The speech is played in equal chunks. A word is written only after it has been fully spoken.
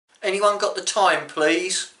Anyone got the time,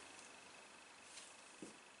 please?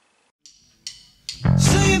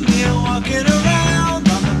 See me walking around,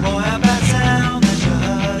 I'm the boy about town that you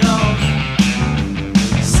heard of.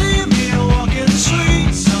 See me walking the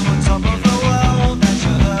streets, I'm on top of the world that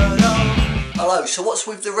you heard of. Hello, so what's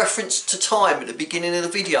with the reference to time at the beginning of the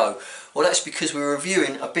video? Well, that's because we're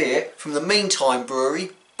reviewing a beer from the Meantime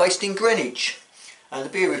Brewery based in Greenwich. And the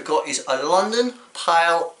beer we've got is a London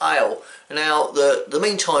Pale Ale. Now, the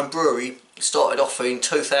Meantime Brewery started off in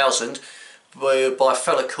 2000 by a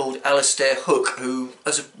fella called Alistair Hook, who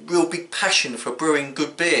has a real big passion for brewing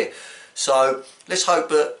good beer. So let's hope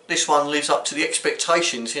that this one lives up to the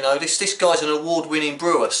expectations. You know, this guy's an award-winning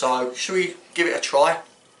brewer, so should we give it a try?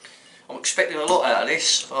 I'm expecting a lot out of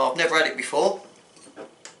this. I've never had it before.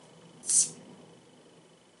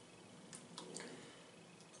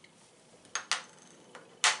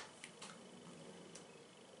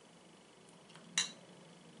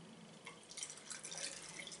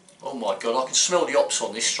 Oh my god, I can smell the hops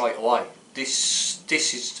on this straight away. This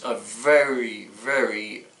is a very,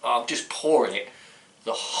 I'm just pouring it.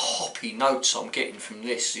 The hoppy notes I'm getting from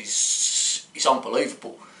this is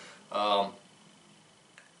unbelievable. Yeah,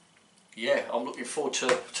 I'm looking forward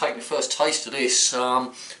to taking the first taste of this.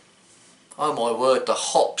 Oh my word, the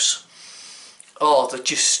hops. Oh,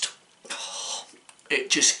 it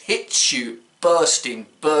just hits you bursting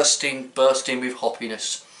with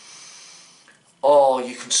hoppiness. Oh,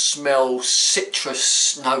 you can smell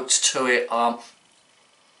citrus notes to it.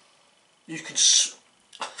 You can just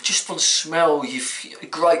from the smell,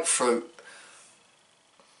 grapefruit,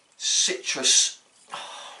 citrus.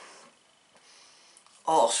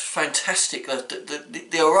 Oh, it's fantastic.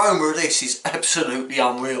 The aroma of this is absolutely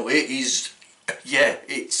unreal. It is, yeah,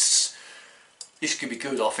 this could be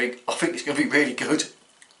good. I think it's going to be really good.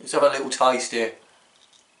 Let's have a little taste here.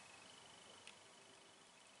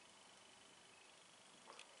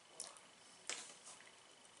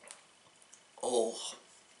 Oh,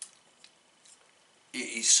 it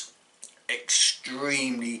is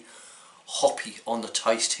extremely hoppy on the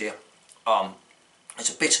taste here.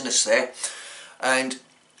 There's a bitterness there, and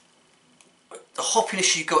the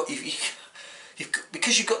hoppiness you've got,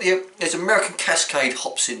 because you've got there's American Cascade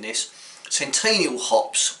hops in this, Centennial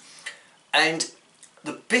hops, and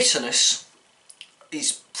the bitterness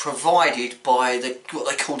is provided by what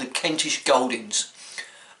they call the Kentish Goldings,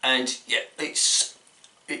 and yeah, it's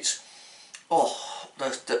oh,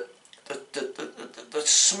 the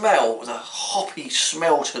smell, the hoppy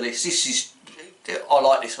smell to this. I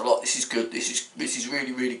like this a lot. This is good. This is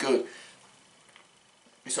really good.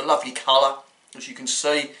 It's a lovely colour, as you can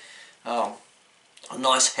see. A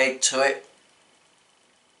nice head to it.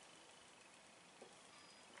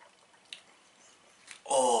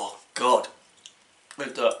 Oh God,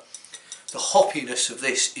 with the hoppiness of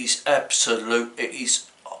this is absolute. This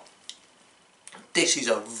is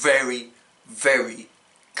a very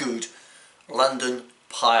good London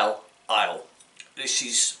Pale Ale.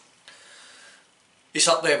 It's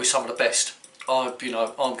up there with some of the best. I'm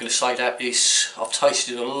going to say that I've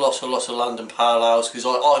tasted a lot of London Pale Ales because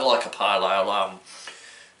I like a Pale Ale.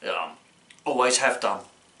 Always have done,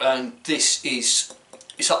 and it's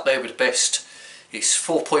up there with the best. It's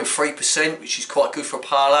 4.3%, which is quite good for a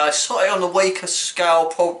Pale Ale. It's slightly on the weaker scale,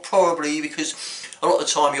 probably because a lot of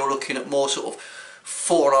the time you're looking at more sort of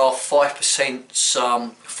 4.5%,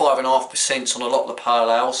 5.5% on a lot of the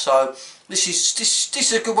Pale Ale. So this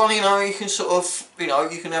is a good one. You know, you can sort of,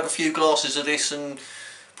 you can have a few glasses of this and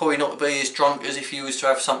probably not be as drunk as if you was to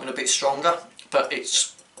have something a bit stronger. But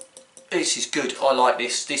this is good. I like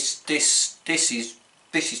this. This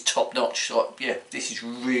is top notch. Like, yeah, this is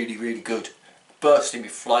really good. Bursting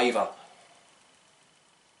with flavour.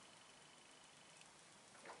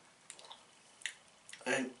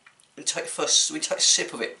 And we take a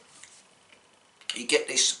sip of it. You get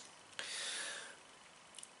this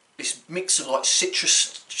mix of like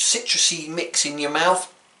citrusy mix in your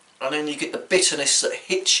mouth, and then you get the bitterness that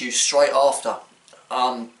hits you straight after.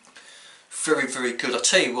 Very good. I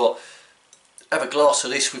tell you what, have a glass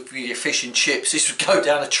of this with your fish and chips. This would go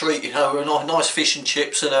down a treat, you know, a nice fish and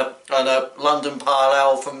chips and a London Pale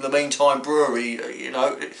Ale from the Meantime Brewery. You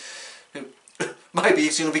know, maybe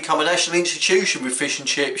it's going to become a national institution with fish and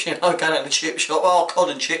chips. You know, going out to the chip shop, oh, cod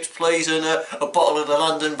and chips please, and a bottle of the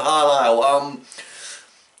London Pale Ale.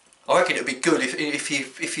 I reckon it'd be good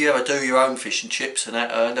if you ever do your own fish and chips and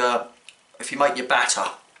that, and if you make your batter,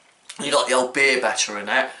 you like the old beer batter and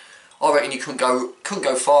that. I reckon you couldn't go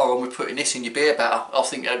far on with putting this in your beer batter. I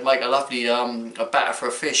think it'd make a lovely a batter for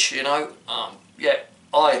a fish, you know. Yeah,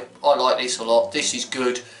 I like this a lot. This is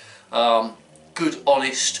good, good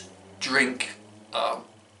honest drink.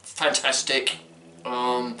 fantastic.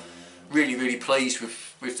 Really pleased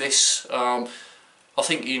with this. I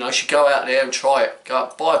think, you know, you should go out there and try it. Go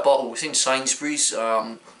out, buy a bottle. It's in Sainsbury's.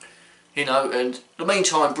 You know, and the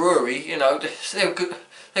Meantime Brewery, you know, they're a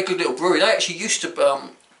good little brewery. They actually used to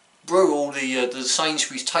brew all the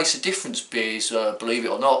Sainsbury's Taste of Difference beers, believe it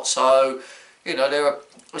or not. So, you know, they're a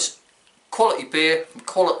quality beer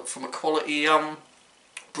from a quality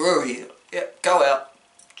brewery. Yeah, go out,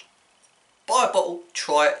 buy a bottle,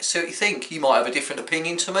 try it, see what you think. You might have a different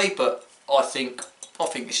opinion to me, but I think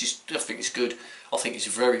it's good. I think it's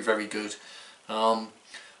very good. I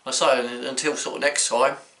say, until sort of next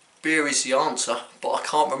time, beer is the answer, but I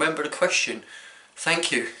can't remember the question.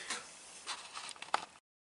 Thank you.